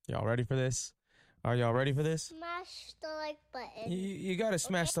Y'all ready for this? Are y'all ready for this? Smash the like button. You gotta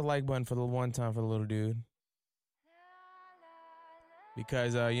smash the like button for the one time for the little dude.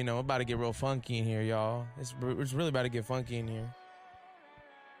 Because, we're about to get real funky in here, y'all. It's really about to get funky in here.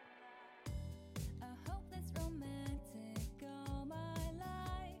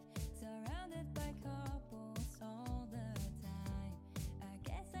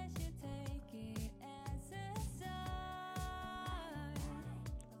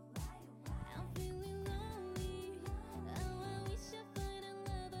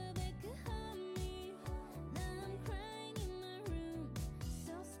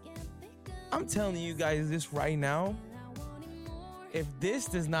 I'm telling you guys this right now. If this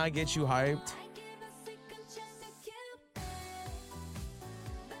does not get you hyped,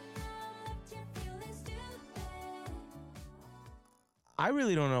 I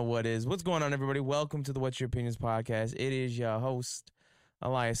really don't know what is. What's going on, everybody? Welcome to the What's Your Opinions podcast. It is your host,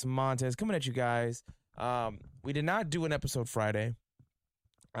 Elias Montez, coming at you guys. We did not do an episode Friday.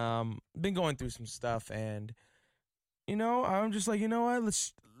 Been going through some stuff, and I'm just like, you know what?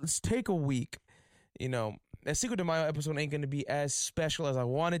 Let's take a week. That Cinco de Mayo episode ain't going to be as special as I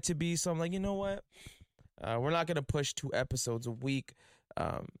want it to be. So I'm like, you know what? We're not going to push 2 episodes a week.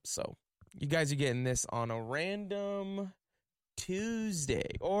 So you guys are getting this on a random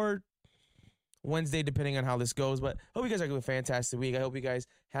Tuesday or Wednesday, depending on how this goes. But I hope you guys are having a fantastic week. I hope you guys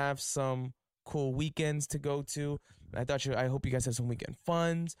have some cool weekends to go to. I hope you guys have some weekend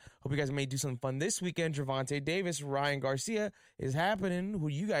funs. Hope you guys may do something fun this weekend. Gervonta Davis, Ryan Garcia is happening. Who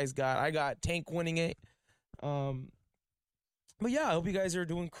you guys got? I got Tank winning it. But yeah, I hope you guys are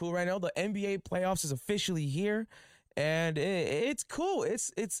doing cool right now. The NBA playoffs is officially here, and it's cool.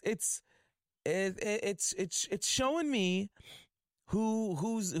 It's showing me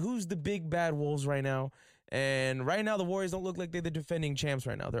who's the big bad wolves right now. And right now, the Warriors don't look like they're the defending champs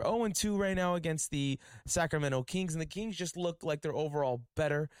right now. They're 0-2 right now against the Sacramento Kings, and the Kings just look like they're overall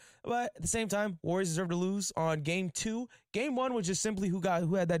better. But at the same time, Warriors deserve to lose on Game 2. Game 1 was just simply who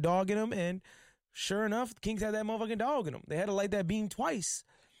had that dog in them, and sure enough, the Kings had that motherfucking dog in them. They had to light that beam twice.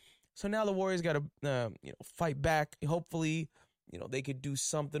 So now the Warriors got to fight back. Hopefully, they could do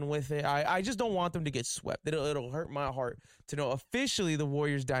something with it. I just don't want them to get swept. It'll hurt my heart to know officially the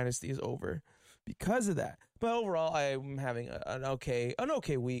Warriors dynasty is over because of that. But overall, I'm having an okay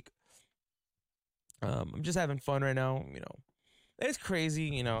week. I'm just having fun right now. It's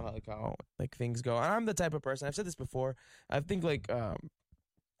crazy, how things go. I'm the type of person, I've said this before, I think I'm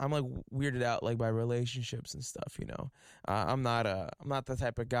weirded out by relationships and stuff. I'm not the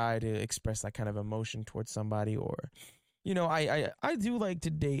type of guy to express that kind of emotion towards somebody, or I do like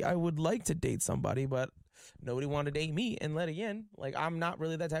to date. I would like to date somebody, but nobody wanted to date me. And again, I'm not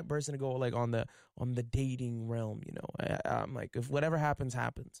really that type of person to go on the dating realm. I'm like, if whatever happens,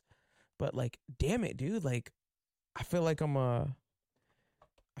 happens. But damn it, dude. I feel like I'm a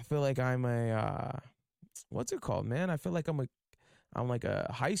what's it called, man? I feel like I'm like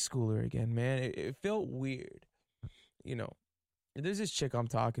a high schooler again, man. It felt weird. There's this chick I'm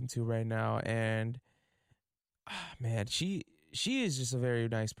talking to right now, and man, she is just a very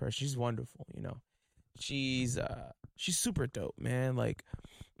nice person. She's wonderful, She's super dope, man.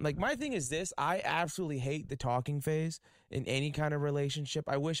 My thing is this: I absolutely hate the talking phase in any kind of relationship.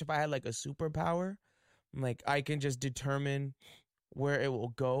 I wish if I had a superpower, I can just determine where it will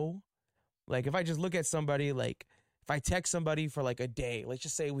go. If I just look at somebody, if I text somebody for a day, let's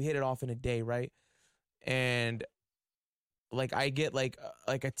just say we hit it off in a day, right? And I get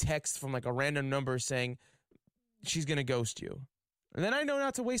a text from a random number saying she's gonna ghost you, and then I know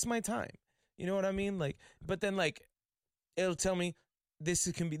not to waste my time. You know what I mean? But then it'll tell me this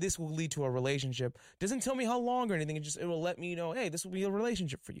will lead to a relationship. Doesn't tell me how long or anything. It will let me know, hey, this will be a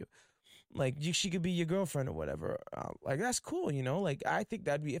relationship for you. She could be your girlfriend or whatever. That's cool, I think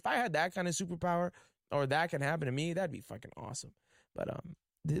that'd be, if I had that kind of superpower or that can happen to me, that'd be fucking awesome. But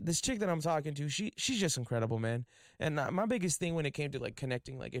this chick that I'm talking to, she's just incredible, man. And my biggest thing when it came to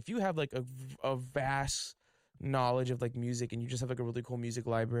connecting, if you have a vast knowledge of music, and you just have a really cool music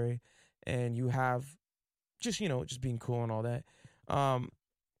library, and you have just just being cool and all that,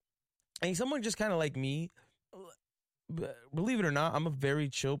 and someone just kind of like me, believe it or not, I'm a very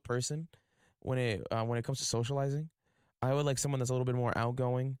chill person when it comes to socializing. I would like someone that's a little bit more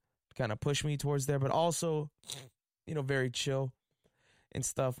outgoing to kind of push me towards there, but also very chill and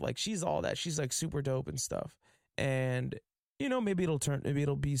stuff. She's all that. She's super dope and stuff, and maybe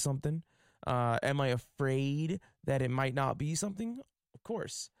it'll be something. Am I afraid that it might not be something? Of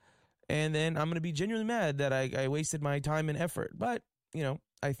course. And then I'm going to be genuinely mad that I wasted my time and effort. But,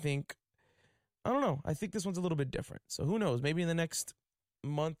 I think this one's a little bit different. So who knows? Maybe in the next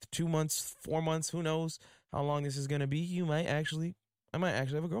month, 2 months, 4 months, who knows how long this is going to be, I might actually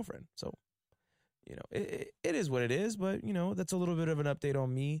have a girlfriend. So, it is what it is, but, that's a little bit of an update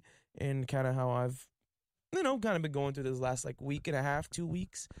on me and kind of how I've, kind of been going through this last like week and a half, 2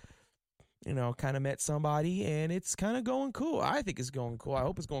 weeks. Kind of met somebody and it's kind of going cool. I think it's going cool. I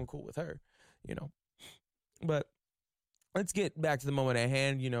hope it's going cool with her, But let's get back to the moment at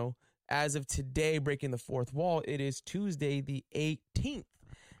hand. As of today, breaking the fourth wall, it is Tuesday the 18th.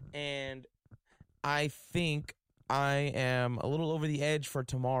 And I think I am a little over the edge for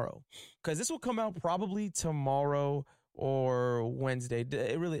tomorrow because this will come out probably tomorrow or Wednesday.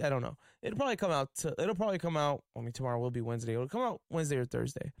 I don't know. It'll probably come out. Tomorrow will be Wednesday. It'll come out Wednesday or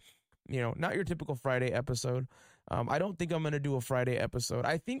Thursday. Not your typical Friday episode. I don't think I'm going to do a Friday episode.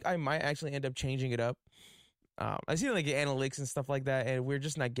 I think I might actually end up changing it up. I see like analytics and stuff like that, and we're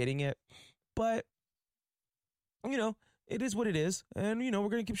just not getting it. But, it is what it is. And, we're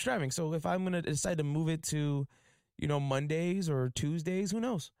going to keep striving. So if I'm going to decide to move it to, Mondays or Tuesdays, who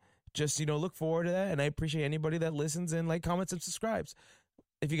knows? Just, look forward to that. And I appreciate anybody that listens and comments and subscribes.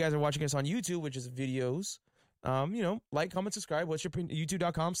 If you guys are watching us on YouTube, which is videos, comment, subscribe. What's your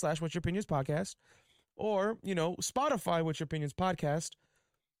YouTube.com/What's Your Opinions Podcast, or Spotify What's Your Opinions Podcast.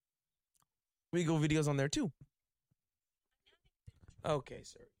 We go videos on there too. Okay,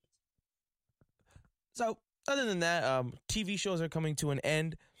 sir. So other than that, TV shows are coming to an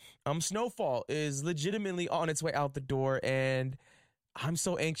end. Snowfall is legitimately on its way out the door, and I'm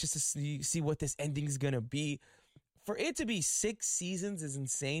so anxious to see what this ending is gonna be. For it to be 6 seasons is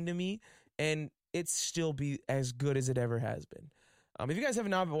insane to me, and it still be as good as it ever has been. If you guys have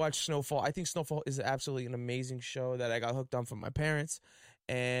not watched Snowfall, I think Snowfall is absolutely an amazing show that I got hooked on from my parents.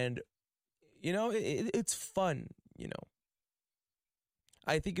 And, it's fun,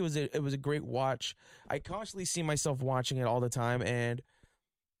 I think it was a great watch. I constantly see myself watching it all the time. And,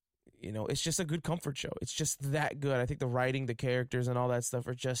 it's just a good comfort show. It's just that good. I think the writing, the characters, and all that stuff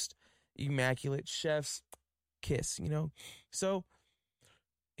are just immaculate. Chef's kiss, So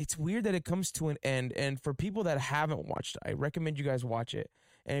it's weird that it comes to an end, and for people that haven't watched it, I recommend you guys watch it.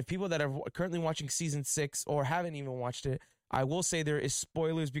 And if people that are currently watching season 6 or haven't even watched it, I will say there is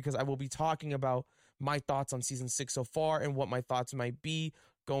spoilers because I will be talking about my thoughts on season 6 so far and what my thoughts might be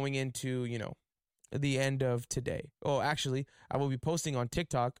going into, the end of today. Oh, actually, I will be posting on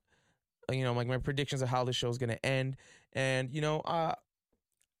TikTok, like my predictions of how the show is going to end. And,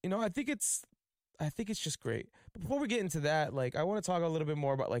 I think it's just great. But before we get into that, I want to talk a little bit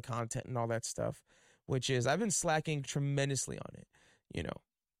more about content and all that stuff, which is I've been slacking tremendously on it,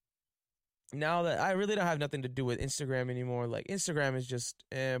 Now that I really don't have nothing to do with Instagram anymore, Instagram is just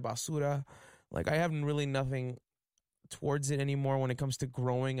basura. I have really nothing towards it anymore when it comes to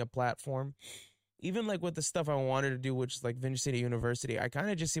growing a platform. Even with the stuff I wanted to do, which is Vintage City University, I kind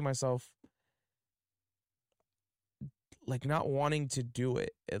of just see myself not wanting to do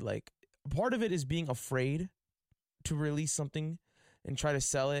it. Part of it is being afraid to release something and try to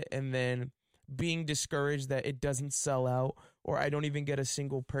sell it, and then being discouraged that it doesn't sell out or I don't even get a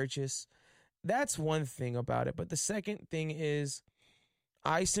single purchase. That's one thing about it. But the second thing is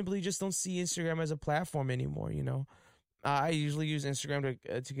I simply just don't see Instagram as a platform anymore. I usually use Instagram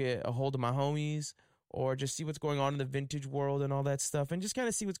to get a hold of my homies or just see what's going on in the vintage world and all that stuff, and just kind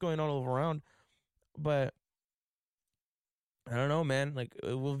of see what's going on all around. But I don't know, man.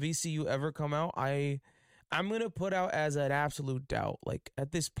 Will VCU ever come out? I'm going to put out as an absolute doubt.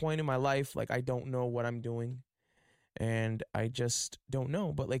 At this point in my life, I don't know what I'm doing. And I just don't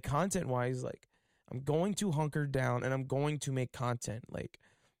know. But, content-wise, I'm going to hunker down and I'm going to make content.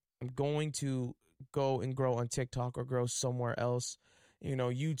 I'm going to go and grow on TikTok or grow somewhere else.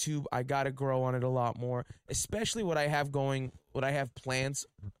 YouTube, I got to grow on it a lot more. Especially what I have plans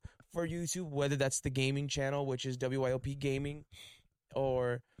for YouTube, whether that's the gaming channel, which is WYOP Gaming,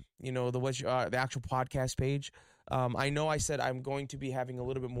 or the actual podcast page. I know I said I'm going to be having a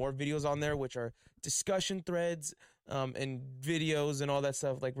little bit more videos on there, which are discussion threads and videos and all that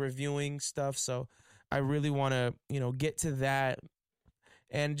stuff, reviewing stuff. So I really want to get to that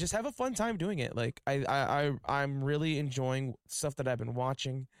and just have a fun time doing it. I'm really enjoying stuff that I've been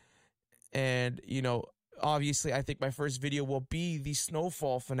watching, and obviously, I think my first video will be the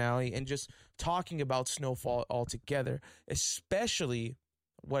Snowfall finale and just talking about Snowfall altogether, especially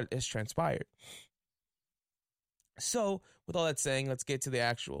what has transpired. So, with all that saying, let's get to the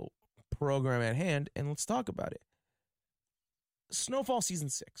actual program at hand and let's talk about it. Snowfall Season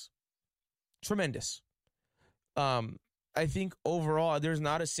 6. Tremendous. I think overall, there's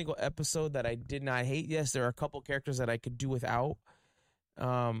not a single episode that I did not hate. Yes, there are a couple characters that I could do without.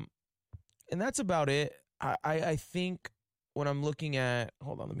 And that's about it. I think when I'm looking at,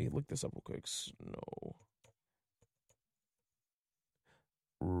 hold on, let me look this up real quick. Snow.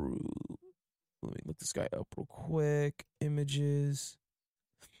 Let me look this guy up real quick. Images.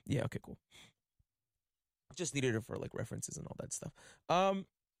 Yeah, okay, cool. Just needed it for like references and all that stuff.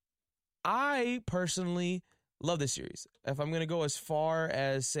 I personally love this series. If I'm gonna go as far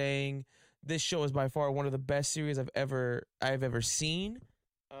as saying this show is by far one of the best series I've ever seen.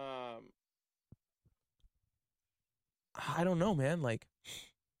 I don't know, man. Like,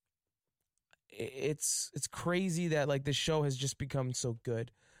 it's crazy that like this show has just become so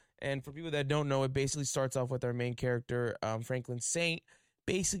good. And for people that don't know, it basically starts off with our main character, Franklin Saint,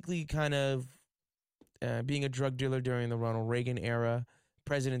 basically kind of being a drug dealer during the Ronald Reagan era,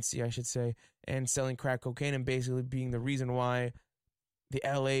 presidency, I should say, and selling crack cocaine, and basically being the reason why the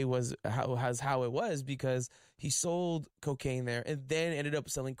LA was how it was, because he sold cocaine there and then ended up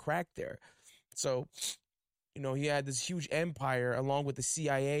selling crack there. So, you know, he had this huge empire along with the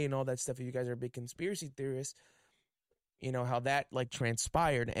CIA and all that stuff. If you guys are big conspiracy theorists, you know how that like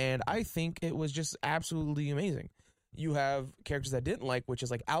transpired. And I think it was just absolutely amazing. You have characters that didn't like, which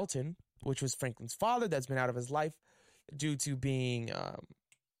is like Alton, which was Franklin's father that's been out of his life due to being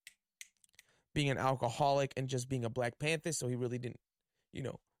an alcoholic and just being a Black Panther. So he really didn't, you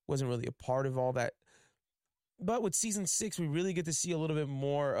know, wasn't really a part of all that. But with season 6, we really get to see a little bit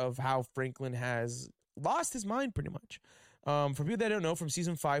more of how Franklin has lost his mind pretty much. For people that don't know, from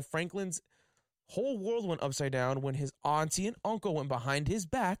season 5, Franklin's whole world went upside down when his auntie and uncle went behind his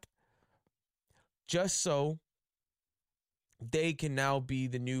back just so they can now be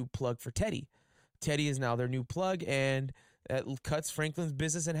the new plug for Teddy. Teddy is now their new plug, and that cuts Franklin's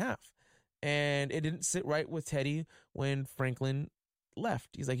business in half. And it didn't sit right with Teddy when Franklin left.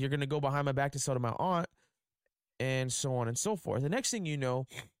 He's like, you're going to go behind my back to sell to my aunt, and so on and so forth. The next thing you know,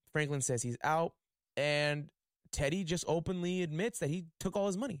 Franklin says he's out, and Teddy just openly admits that he took all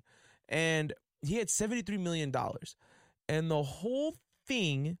his money. And he had $73 million. And the whole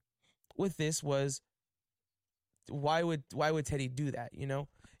thing with this was, why would Teddy do that? You know,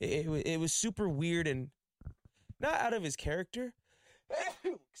 it was super weird and not out of his character.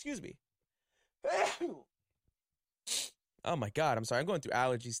 Excuse me. Oh my God, I'm sorry. I'm going through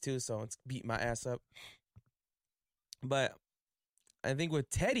allergies too, so it's beating my ass up. But I think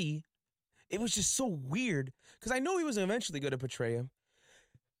with Teddy, it was just so weird because I know he was eventually going to portray him.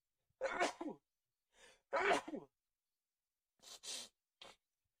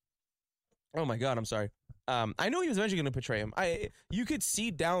 Oh my God, I'm sorry. I know he was eventually going to portray him. You could see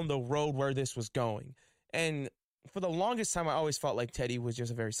down the road where this was going. And for the longest time, I always felt like Teddy was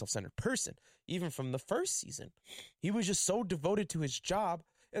just a very self-centered person. Even from the first season, he was just so devoted to his job.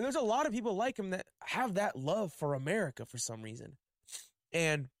 And there's a lot of people like him that have that love for America for some reason.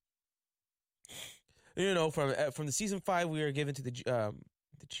 And, you know, from the season 5, we are given to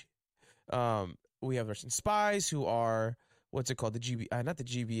we have Russian spies who are, what's it called? Not the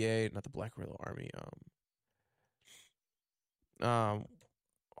GBA, not the Black Guerrilla Army.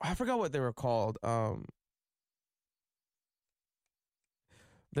 I forgot what they were called.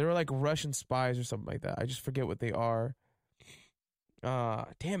 They were like Russian spies or something like that. I just forget what they are.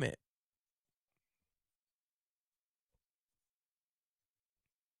 Damn it.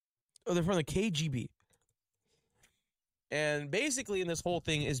 Oh, they're from the KGB. And basically, in this whole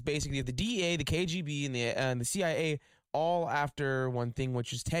thing is basically the DEA, the KGB, and the CIA all after one thing,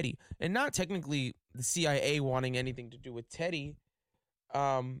 which is Teddy. And not technically the CIA wanting anything to do with Teddy.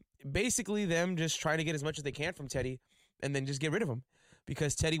 Basically, them just trying to get as much as they can from Teddy and then just get rid of him.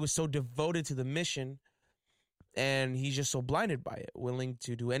 Because Teddy was so devoted to the mission and he's just so blinded by it, willing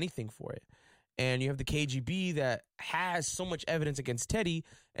to do anything for it. And you have the KGB that has so much evidence against Teddy,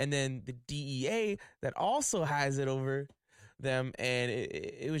 and then the DEA that also has it over them, and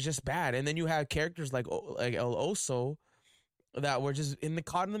it was just bad. And then you have characters like El Oso that were just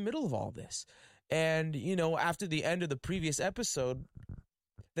caught in the middle of all this. And, you know, after the end of the previous episode,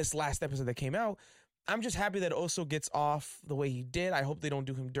 this last episode that came out, I'm just happy that Oso gets off the way he did. I hope they don't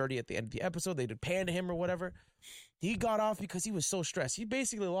do him dirty at the end of the episode. They did panda him or whatever. He got off because he was so stressed. He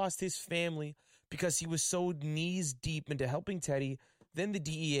basically lost his family because he was so knees deep into helping Teddy, then the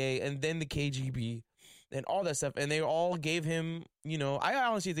DEA, and then the KGB, and all that stuff. And they all gave him, you know, I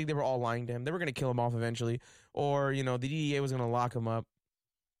honestly think they were all lying to him. They were going to kill him off eventually. Or, you know, the DEA was going to lock him up.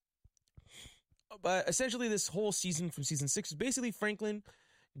 But essentially this whole season from season 6 is basically Franklin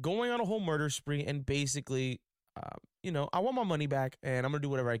going on a whole murder spree and basically, you know, I want my money back and I'm going to do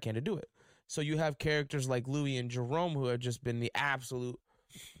whatever I can to do it. So you have characters like Louis and Jerome who have just been the absolute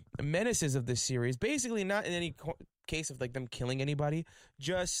menaces of this series. Basically not in any case of like them killing anybody.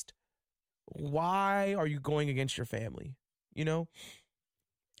 Just why are you going against your family? you know?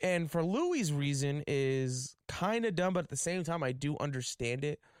 And for Louie's reason is kind of dumb, but at the same time, I do understand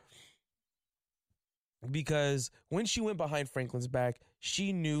it. Because when she went behind Franklin's back,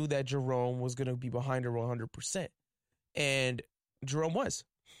 she knew that Jerome was going to be behind her 100%. And Jerome was.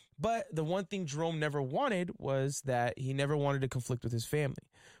 But the one thing Jerome never wanted was that he never wanted to conflict with his family,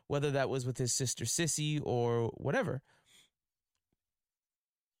 whether that was with his sister Sissy or whatever.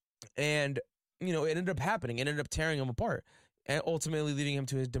 And, you know, it ended up happening. It ended up tearing him apart and ultimately leading him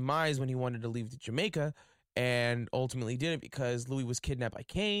to his demise when he wanted to leave to Jamaica, and ultimately did it because Louis was kidnapped by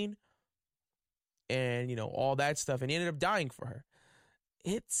Kane and, you know, all that stuff. And he ended up dying for her.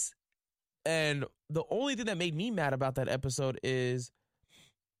 And the only thing that made me mad about that episode is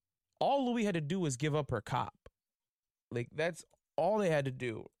all Louis had to do was give up her cop. Like, that's all they had to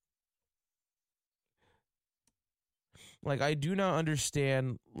do. Like, I do not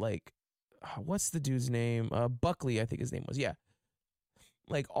understand, like, what's the dude's name? Buckley, I think his name was. Yeah.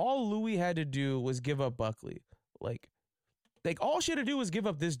 Like, all Louis had to do was give up Buckley. Like all she had to do was give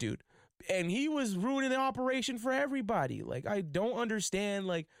up this dude. And he was ruining the operation for everybody. Like, I don't understand,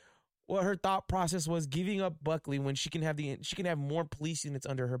 like, what her thought process was giving up Buckley when she can have more police units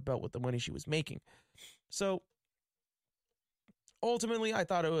under her belt with the money she was making. So ultimately, I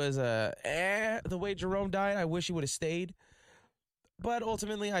thought it was the way Jerome died. I wish he would have stayed. But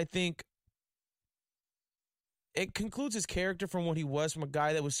ultimately, I think it concludes his character from what he was, from a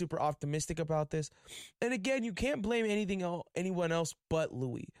guy that was super optimistic about this. And again, you can't blame anyone else but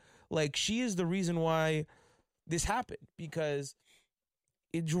Louis. Like, she is the reason why this happened, because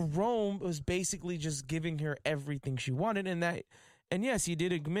Jerome was basically just giving her everything she wanted. And yes, he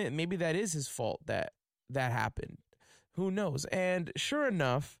did admit maybe that is his fault that happened. Who knows? And sure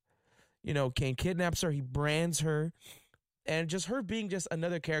enough, you know, Kane kidnaps her. He brands her. And just her being just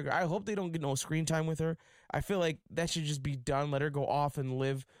another character. I hope they don't get no screen time with her. I feel like that should just be done. Let her go off and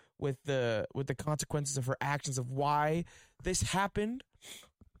live with the consequences of her actions, of why this happened.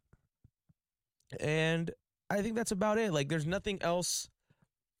 And I think that's about it. Like, there's nothing else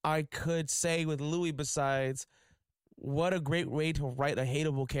I could say with Louis besides what a great way to write a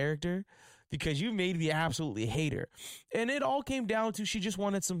hateable character, because you made me absolutely hate her. And it all came down to she just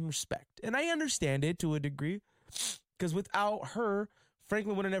wanted some respect. And I understand it to a degree, because without her,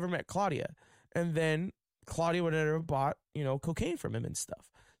 Franklin would have never met Claudia. And then Claudia would have never bought, you know, cocaine from him and stuff.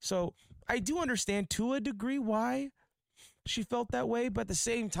 So I do understand to a degree why she felt that way. But at the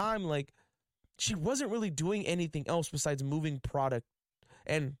same time, like, she wasn't really doing anything else besides moving product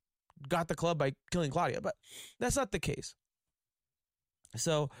and got the club by killing Claudia. But that's not the case.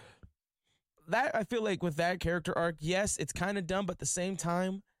 So that, I feel like with that character arc, yes, it's kind of dumb, but at the same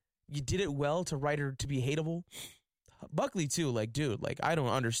time, you did it well to write her to be hateable. Buckley too, like, dude, like, I don't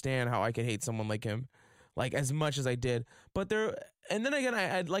understand how I could hate someone like him, like, as much as I did. But and then again,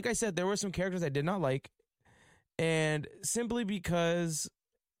 I like I said, there were some characters I did not like, and simply because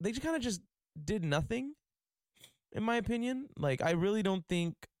they just kind of just did nothing, in my opinion. Like, I really don't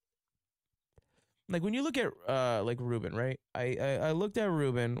think, like, when you look at like Ruben, right? I looked at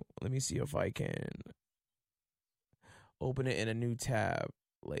Ruben. Let me see if I can open it in a new tab.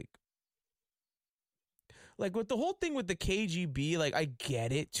 Like with the whole thing with the KGB, like, I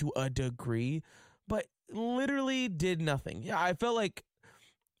get it to a degree, but literally did nothing. Yeah, I feel like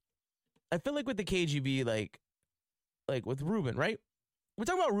with the KGB, like with Ruben, right? We're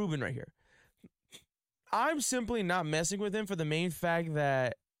talking about Ruben right here. I'm simply not messing with him for the main fact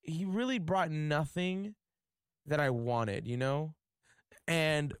that he really brought nothing that I wanted, you know?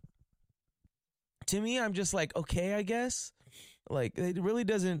 And to me, I'm just like, okay, I guess. Like, it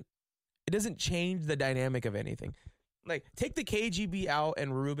doesn't change the dynamic of anything. Like, take the KGB out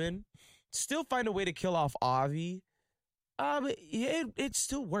and Ruben, still find a way to kill off Avi. But it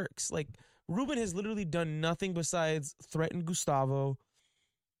still works. Like, Ruben has literally done nothing besides threaten Gustavo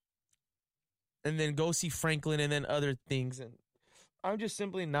and then go see Franklin and then other things. And I'm just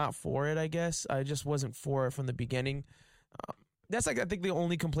simply not for it, I guess. I just wasn't for it from the beginning. That's, like, I think the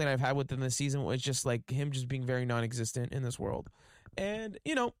only complaint I've had within the season was just, like, him just being very non-existent in this world. And,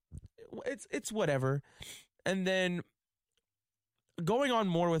 you know, it's whatever. And then going on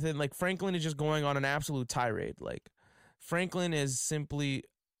more with it, like, Franklin is just going on an absolute tirade. Like, Franklin is simply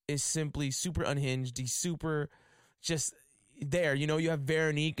super unhinged. He's super just there. You know, you have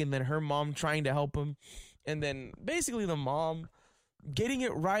Veronique and then her mom trying to help him. And then basically the mom getting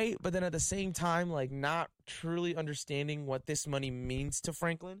it right, but then at the same time, like, not truly understanding what this money means to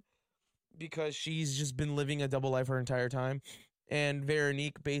Franklin, because she's just been living a double life her entire time. And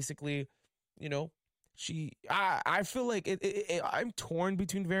Veronique basically, you know, I feel like I'm torn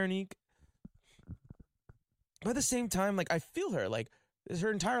between Veronique. But at the same time, like I feel her. Like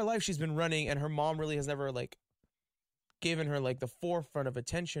her entire life she's been running, and her mom really has never like given her like the forefront of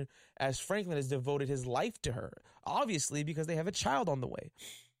attention as Franklin has devoted his life to her. Obviously, because they have a child on the way.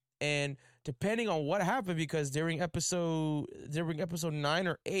 And depending on what happened, because during episode 9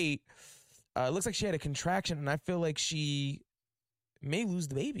 or 8, it looks like she had a contraction, and I feel like she may lose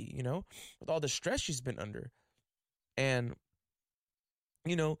the baby, with all the stress she's been under. And,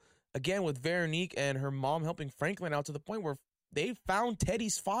 again, with Veronique and her mom helping Franklin out to the point where they found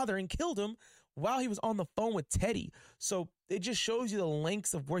Teddy's father and killed him while he was on the phone with Teddy. So it just shows you the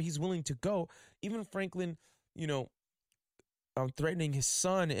lengths of where he's willing to go. Even Franklin, threatening his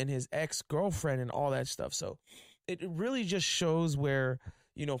son and his ex-girlfriend and all that stuff. So it really just shows where,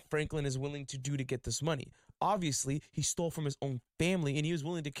 Franklin is willing to do to get this money. Obviously, he stole from his own family, and he was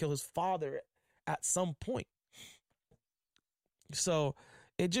willing to kill his father at some point. So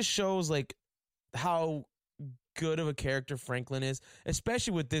it just shows like how good of a character Franklin is,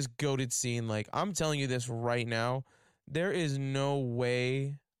 especially with this goated scene. Like, I'm telling you this right now, there is no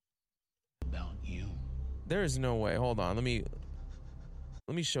way. About you. There is no way. Hold on. Let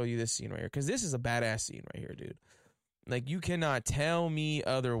me show you this scene right here, because this is a badass scene right here, dude. Like, you cannot tell me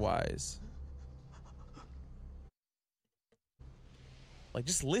otherwise. Like,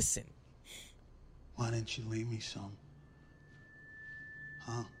 just listen. Why didn't you leave me some?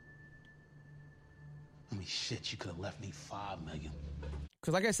 Huh? I mean, shit, you could have left me $5 million.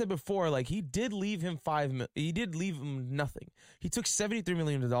 Because like I said before, like, he did leave him he did leave him nothing. He took $73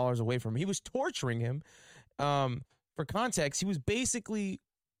 million away from him. He was torturing him. For context, he was basically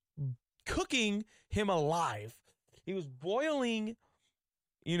cooking him alive. He was boiling,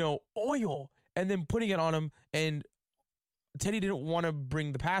 oil and then putting it on him. And Teddy didn't want to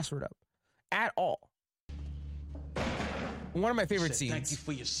bring the password up at all. One of my favorite scenes. Thank you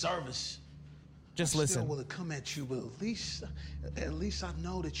for your service. Just I listen. still would have come at you, but at least I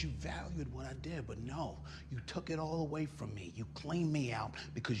know that you valued what I did. But no, you took it all away from me. You cleaned me out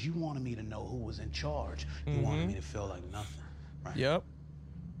because you wanted me to know who was in charge. You wanted me to feel like nothing, right?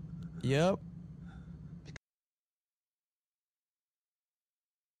 Yep.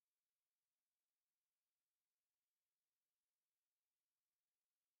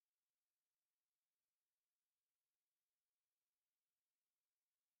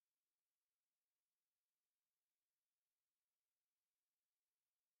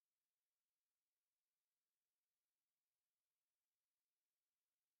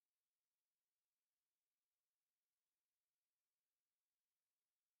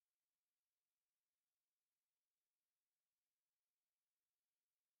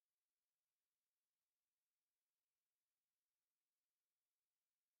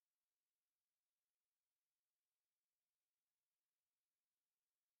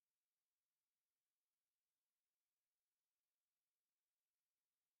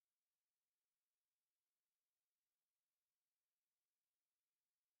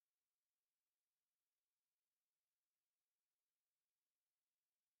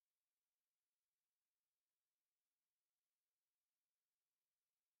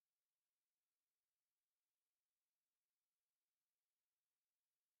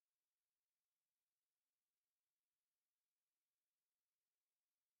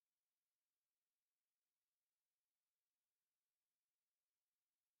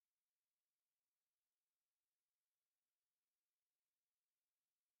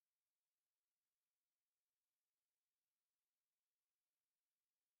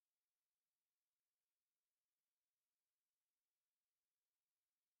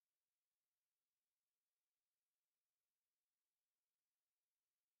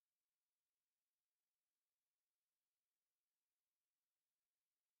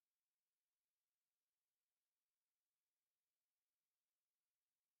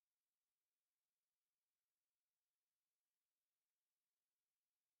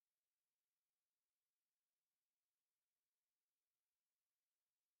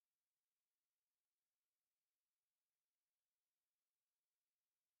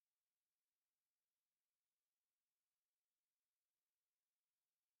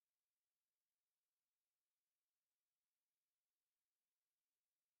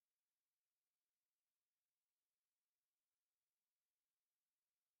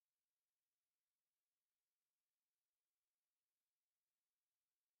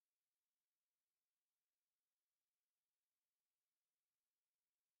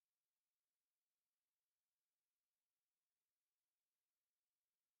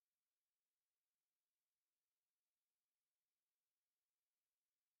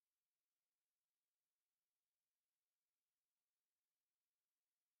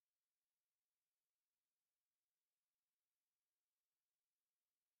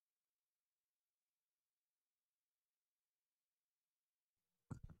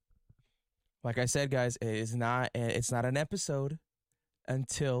 Like I said, guys, it's not an episode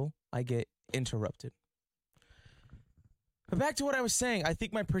until I get interrupted. But back to what I was saying, I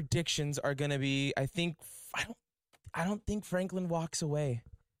think my predictions are going to be, I don't think Franklin walks away.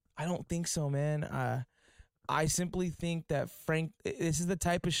 I don't think so, man. I simply think that this is the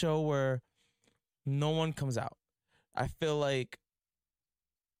type of show where no one comes out. I feel like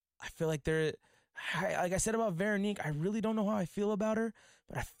like I said about Veronique, I really don't know how I feel about her,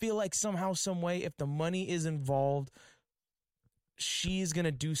 but I feel like somehow, some way, if the money is involved, she's going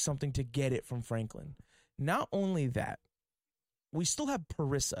to do something to get it from Franklin. Not only that, we still have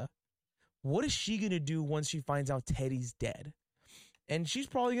Parissa. What is she going to do once she finds out Teddy's dead? And she's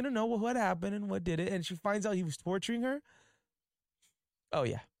probably going to know what happened and what did it. And she finds out he was torturing her. Oh,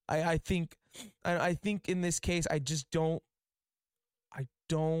 yeah. I think in this case, I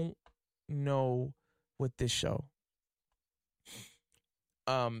don't know with this show.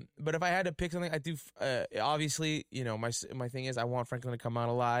 But if I had to pick something, I do, obviously, my thing is I want Franklin to come out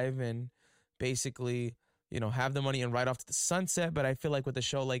alive and basically, have the money and ride off to the sunset. But I feel like with a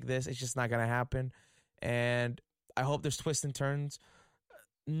show like this, it's just not going to happen. And I hope there's twists and turns.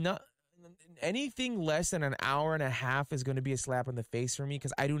 Not anything less than an hour and a half is going to be a slap in the face for me,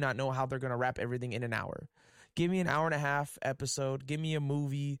 because I do not know how they're going to wrap everything in an hour. Give me an hour and a half episode. Give me a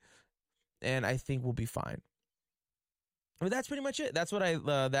movie, and I think we'll be fine. But that's pretty much it. That's what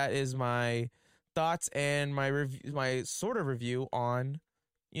that is my thoughts and my sort of review on,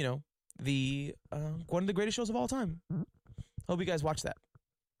 the one of the greatest shows of all time. Hope you guys watch that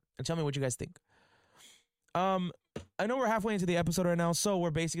and tell me what you guys think. I know we're halfway into the episode right now, so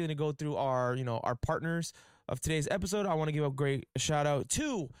we're basically going to go through our partners of today's episode. I want to give a great shout out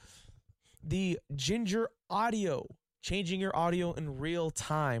to the Ginger Audio, changing your audio in real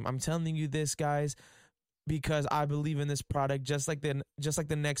time. I'm telling you this, guys, because I believe in this product just like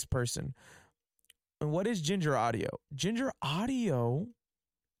the next person. And what is Ginger Audio? Ginger Audio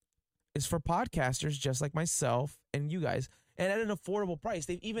is for podcasters just like myself and you guys, and at an affordable price.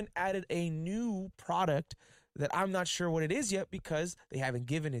 They've even added a new product that I'm not sure what it is yet because they haven't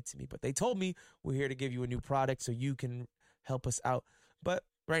given it to me, but they told me we're here to give you a new product so you can help us out. But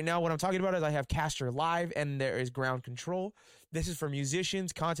right now, what I'm talking about is I have Caster Live and there is Ground Control. This is for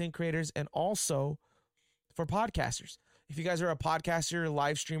musicians, content creators, and also for podcasters. If you guys are a podcaster,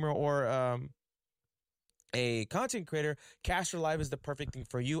 live streamer, or a content creator, Caster Live is the perfect thing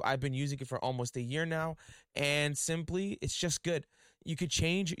for you. I've been using it for almost a year now, and simply, it's just good. You could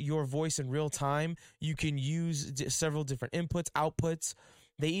change your voice in real time. You can use several different inputs, outputs.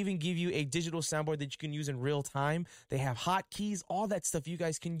 They even give you a digital soundboard that you can use in real time. They have hotkeys, all that stuff you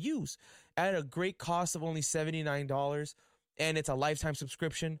guys can use at a great cost of only $79, and it's a lifetime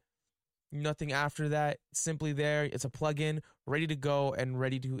subscription. Nothing after that. Simply there. It's a plugin, ready to go and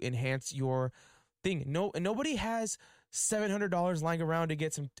ready to enhance your thing. Nobody has $700 lying around to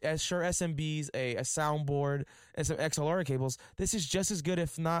get some Shure SMBs, a soundboard, and some XLR cables. This is just as good,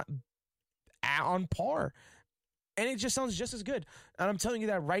 if not on par. And it just sounds just as good. And I'm telling you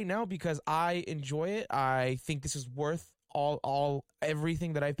that right now because I enjoy it. I think this is worth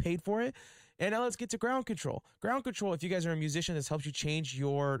everything that I paid for it. And now let's get to Ground Control. Ground Control, if you guys are a musician, this helps you change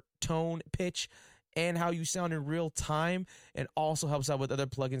your tone, pitch, and how you sound in real time, and also helps out with other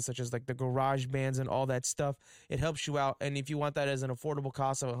plugins such as like the Garage Bands and all that stuff. It helps you out, and if you want that as an affordable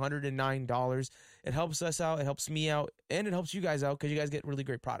cost of $109, it helps us out, it helps me out, and it helps you guys out because you guys get really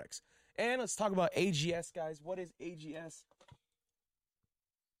great products. And let's talk about AGS, guys. What is AGS?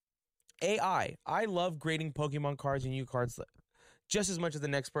 AI. I love grading Pokemon cards and U-cards just as much as the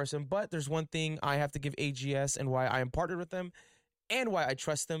next person, but there's one thing I have to give AGS and why I am partnered with them and why I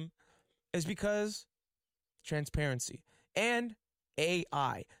trust them is because transparency and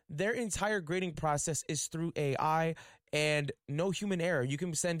AI. Their entire grading process is through AI and no human error. You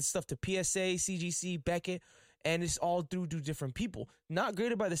can send stuff to PSA, CGC, Beckett, and it's all through different people, not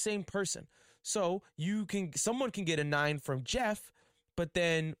graded by the same person. So someone can get a 9 from Jeff, but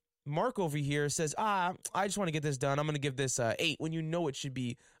then Mark over here says, I just want to get this done. I'm going to give this 8 when you know it should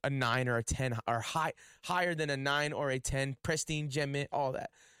be a 9 or a 10 or higher than a 9 or a 10, pristine, gem mint, all that.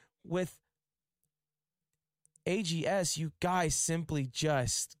 With AGS, you guys simply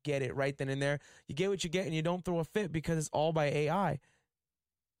just get it right then and there. You get what you get and you don't throw a fit because it's all by AI.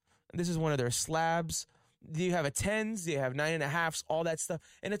 This is one of their slabs. You have a 10s, you have 9.5s, all that stuff.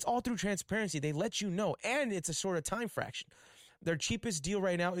 And it's all through transparency. They let you know. And it's a sort of time fraction. Their cheapest deal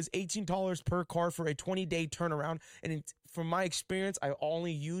right now is $18 per card for a 20-day turnaround. And from my experience, I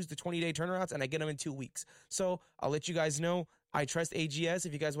only use the 20-day turnarounds and I get them in 2 weeks. So I'll let you guys know. I trust AGS.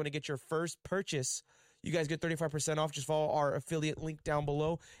 If you guys want to get your first purchase, You guys get 35% off. Just follow our affiliate link down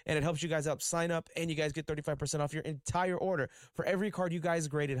below, and it helps you guys out. Sign up, and you guys get 35% off your entire order. For every card you guys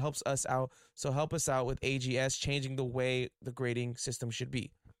grade, it helps us out. So help us out with AGS, changing the way the grading system should be.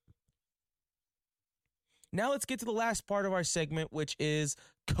 Now let's get to the last part of our segment, which is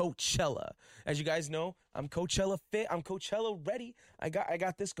Coachella. As you guys know, I'm Coachella fit. I'm Coachella ready. I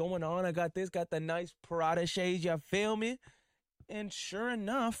got this going on. got the nice Prada shades. You feel me? And sure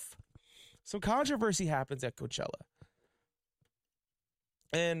enough, some controversy happens at Coachella.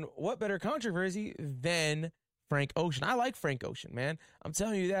 And what better controversy than Frank Ocean? I like Frank Ocean, man. I'm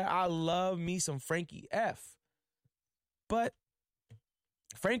telling you that. I love me some Frankie F. But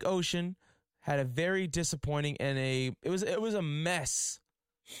Frank Ocean had a very disappointing and it was a mess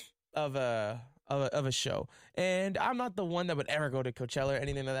of a show. And I'm not the one that would ever go to Coachella or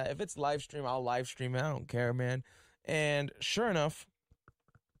anything like that. If it's live stream, I'll live stream it. I don't care, man. And sure enough,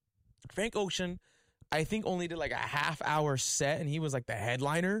 Frank Ocean, I think, only did like a half-hour set, and he was like the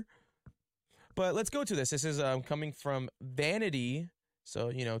headliner. But let's go to this. This is coming from Vanity,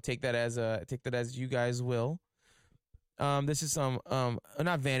 so take that as you guys will. This is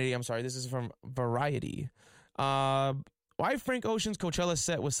not Vanity. I'm sorry. This is from Variety. Why Frank Ocean's Coachella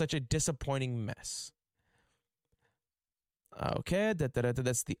set was such a disappointing mess. Okay,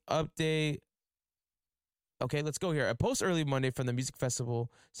 that's the update. Okay, let's go here. A post early Monday from the music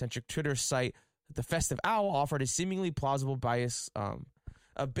festival-centric Twitter site, The Festive Owl, offered a seemingly plausible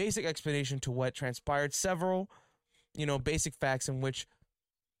a basic explanation to what transpired. Several, basic facts in which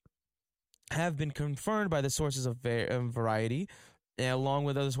have been confirmed by the sources of Variety, and along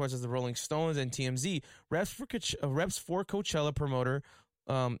with other sources, the Rolling Stones and TMZ. Reps for Coachella promoter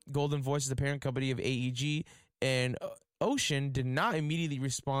Golden Voice is the parent company of AEG, and Ocean did not immediately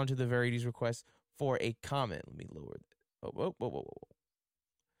respond to the Variety's request for a comment. Let me lower it. Whoa.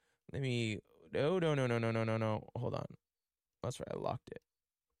 Let me. No. Hold on. That's right. I locked it.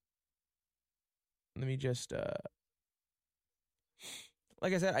 Let me just.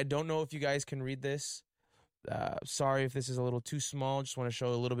 Like I said, I don't know if you guys can read this. Sorry if this is a little too small. Just want to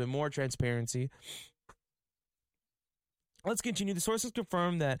show a little bit more transparency. Let's continue. The sources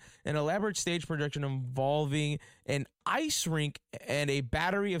confirm that an elaborate stage production involving an ice rink and a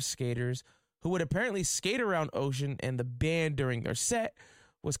battery of skaters who would apparently skate around Ocean and the band during their set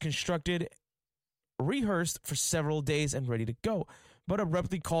was constructed, rehearsed for several days, and ready to go, but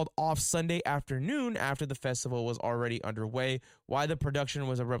abruptly called off Sunday afternoon after the festival was already underway. Why the production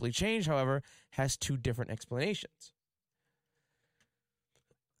was abruptly changed, however, has two different explanations.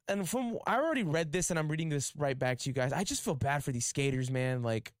 And I already read this, and I'm reading this right back to you guys. I just feel bad for these skaters, man.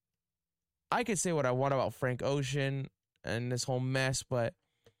 Like, I could say what I want about Frank Ocean and this whole mess, but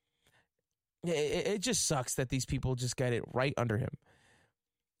it just sucks that these people just get it right under him.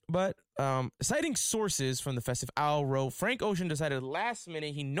 But citing sources from the Festive Owl wrote, Frank Ocean decided last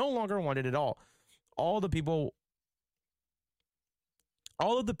minute he no longer wanted it all. All of the people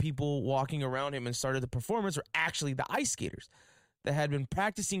walking around him and started the performance were actually the ice skaters that had been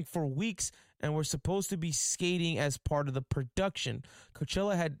practicing for weeks and were supposed to be skating as part of the production.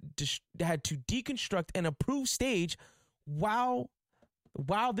 Coachella had to deconstruct an approved stage while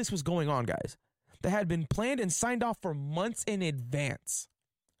this was going on, guys, that had been planned and signed off for months in advance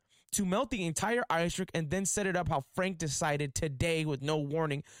to melt the entire ice rink and then set it up how Frank decided today with no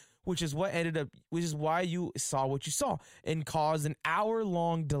warning, which is why you saw what you saw and caused an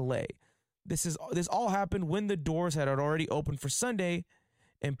hour-long delay. This all happened when the doors had already opened for Sunday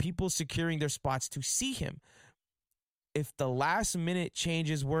and people securing their spots to see him. If the last-minute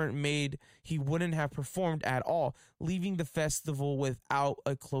changes weren't made, he wouldn't have performed at all, leaving the festival without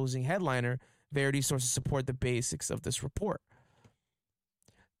a closing headliner. Verity sources support the basics of this report.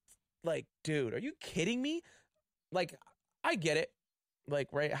 Like, dude, are you kidding me? Like, I get it. Like,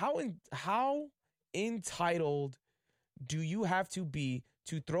 right? How entitled do you have to be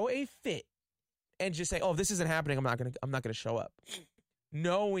to throw a fit and just say, "Oh, if this isn't happening, I'm not gonna show up,"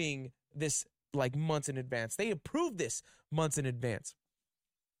 knowing this like months in advance? They approved this months in advance,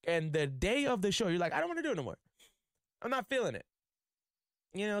 and the day of the show, you're like, "I don't want to do it no more. I'm not feeling it."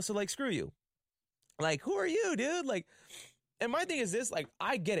 So like, screw you. Like, who are you, dude? Like. And my thing is this, like,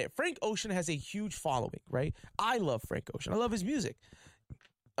 I get it. Frank Ocean has a huge following, right? I love Frank Ocean. I love his music.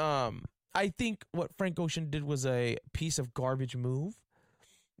 I think what Frank Ocean did was a piece of garbage move.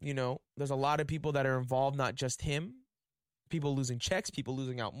 There's a lot of people that are involved, not just him. People losing checks, people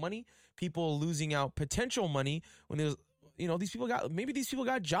losing out money, people losing out potential money when there's, these people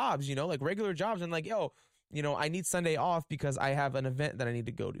got jobs, like regular jobs, and like, I need Sunday off because I have an event that I need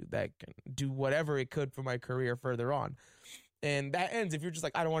to go to that can do whatever it could for my career further on. And that ends if you're just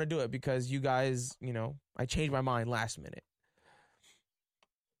like, I don't want to do it because you guys, I changed my mind last minute.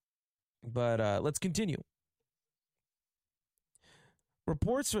 But let's continue.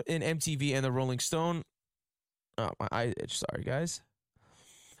 Reports in MTV and the Rolling Stone, sorry guys,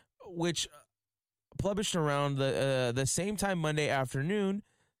 which published around the same time Monday afternoon,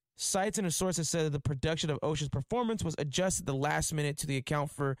 cites in a source that said that the production of Ocean's performance was adjusted the last minute to the account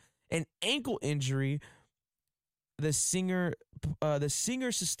for an ankle injury the singer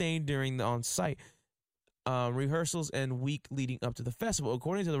sustained during the on-site rehearsals and week leading up to the festival,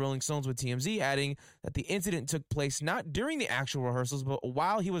 according to the Rolling Stones with TMZ, adding that the incident took place not during the actual rehearsals, but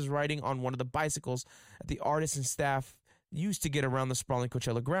while he was riding on one of the bicycles that the artists and staff used to get around the sprawling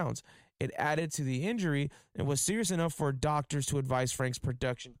Coachella grounds. It added to the injury and was serious enough for doctors to advise Frank's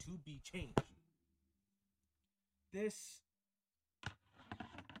production to be changed. This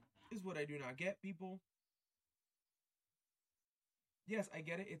is what I do not get, people. Yes, I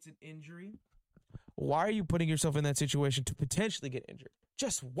get it. It's an injury. Why are you putting yourself in that situation to potentially get injured?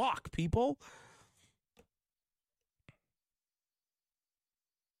 Just walk, people.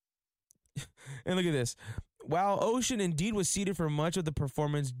 And look at this. While Ocean indeed was seated for much of the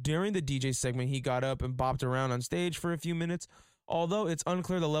performance, during the DJ segment, he got up and bopped around on stage for a few minutes. Although it's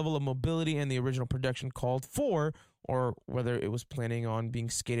unclear the level of mobility and the original production called for, or whether it was planning on being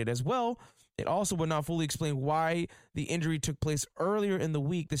skated as well, it also would not fully explain why the injury took place earlier in the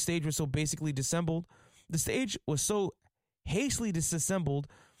week. The stage was so basically disassembled. The stage was so hastily disassembled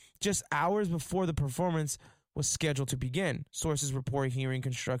just hours before the performance was scheduled to begin. Sources report hearing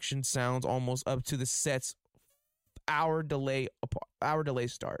construction sounds almost up to the set's hour delay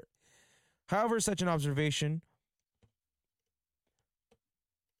start. However, such observations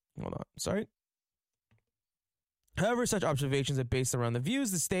are based around the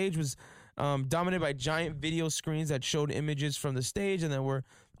views. The stage was dominated by giant video screens that showed images from the stage and that were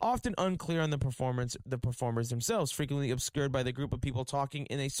often unclear on the performers themselves, frequently obscured by the group of people talking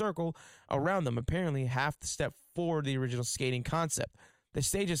in a circle around them, apparently half the step forward the original skating concept. The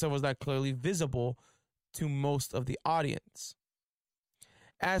stage itself was not clearly visible to most of the audience.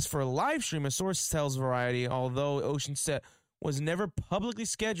 As for live stream, a source tells Variety, although Ocean's set was never publicly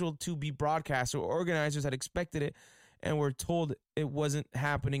scheduled to be broadcast, or organizers had expected it and were told it wasn't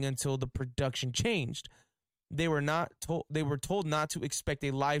happening until the production changed. They were told not to expect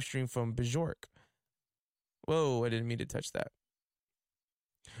a live stream from Bjork. Whoa, I didn't mean to touch that.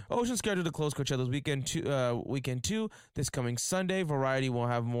 Ocean scheduled to close Coachella's weekend 2 this coming Sunday. Variety will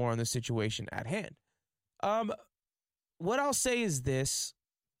have more on the situation at hand. What I'll say is this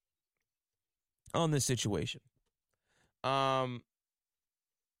on this situation. I'm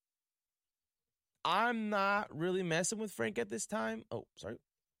not really messing with Frank at this time. Oh, sorry.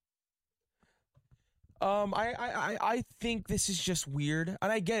 I think this is just weird,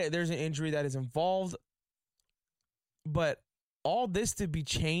 and I get it. There's an injury that is involved, but all this to be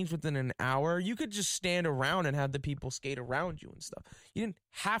changed within an hour, you could just stand around and have the people skate around you and stuff. You didn't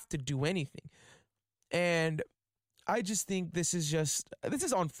have to do anything, and I just think this is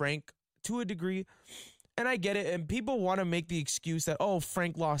on Frank to a degree. And I get it, and people want to make the excuse that, oh,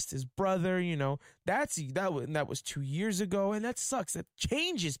 Frank lost his brother, that was 2 years ago, and that sucks. That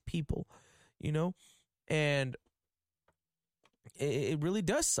changes people, and it really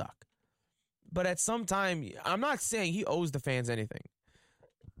does suck. But at some time, I'm not saying he owes the fans anything.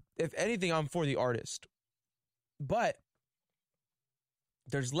 If anything, I'm for the artist. But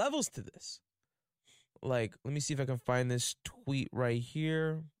there's levels to this. Like, let me see if I can find this tweet right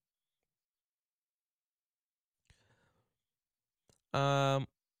here.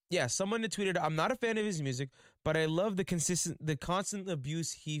 Someone tweeted, "I'm not a fan of his music, but I love the constant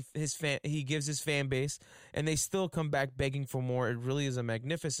abuse he gives his fan base, and they still come back begging for more. It really is a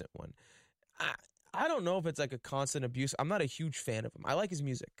magnificent one." I don't know if it's like a constant abuse. I'm not a huge fan of him. I like his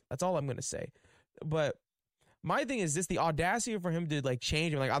music. That's all I'm gonna say. But my thing is this: the audacity for him to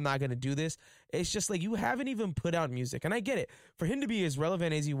change and I'm not gonna do this. It's just you haven't even put out music, and I get it. For him to be as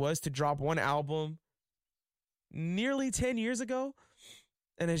relevant as he was, to drop one album nearly 10 years ago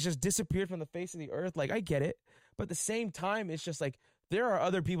and has just disappeared from the face of the earth, I get it. But at the same time, it's just there are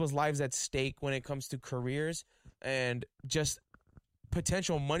other people's lives at stake when it comes to careers and just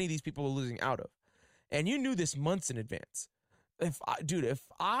potential money these people are losing out of. And you knew this months in advance. If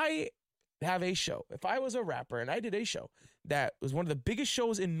I have a show, if I was a rapper and I did a show that was one of the biggest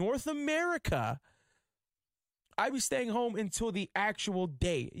shows in North America, I'd be staying home until the actual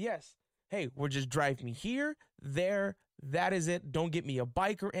day. Yes. Hey, we're just drive me here, there, that is it. Don't get me a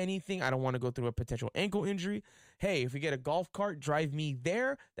bike or anything. I don't want to go through a potential ankle injury. Hey, if we get a golf cart, drive me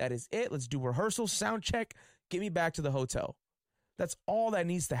there. That is it. Let's do rehearsal, sound check, get me back to the hotel. That's all that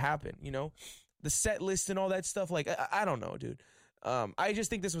needs to happen, you know? The set list and all that stuff. Like, I don't know, dude. I just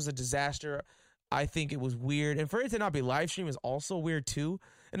think this was a disaster. I think it was weird. And for it to not be live stream is also weird too.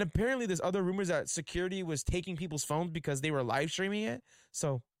 And apparently there's other rumors that security was taking people's phones because they were live streaming it.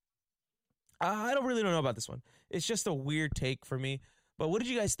 So I don't really know about this one. It's just a weird take for me. But what did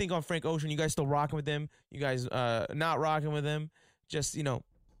you guys think on Frank Ocean? You guys still rocking with him? You guys not rocking with him? Just,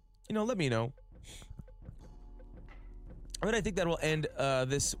 let me know. But I think that will end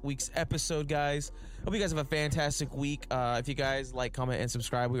this week's episode, guys. Hope you guys have a fantastic week. If you guys like, comment, and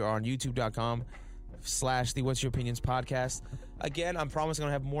subscribe, we are on youtube.com/the What's Your Opinions podcast. Again, I'm promising I'm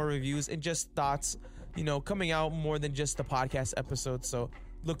going to have more reviews and just thoughts, coming out more than just the podcast episodes. So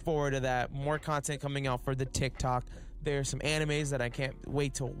look forward to that. More content coming out for the TikTok. There's some animes that I can't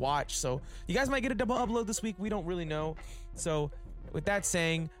wait to watch. So you guys might get a double upload this week. We don't really know. So with that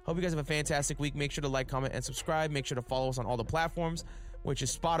saying, hope you guys have a fantastic week. Make sure to like, comment, and subscribe. Make sure to follow us on all the platforms, which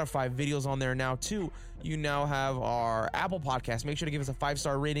is Spotify. Videos on there now, too. You now have our Apple podcast. Make sure to give us a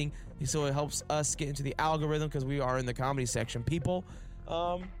 5-star rating so it helps us get into the algorithm because we are in the comedy section, people.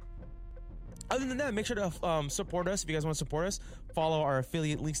 Other than that, make sure to support us. If you guys want to support us, follow our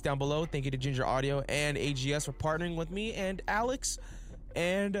affiliate links down below. Thank you to Ginger Audio and AGS for partnering with me and Alex.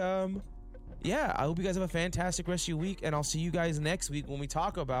 And yeah, I hope you guys have a fantastic rest of your week, and I'll see you guys next week when we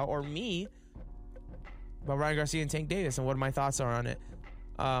talk about, or me, about Ryan Garcia and Tank Davis and what my thoughts are on it.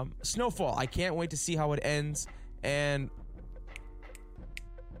 Snowfall, I can't wait to see how it ends, and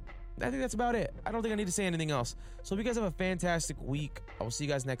I think that's about it. I don't think I need to say anything else. So hope you guys have a fantastic week. I will see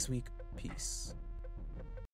you guys next week. Peace.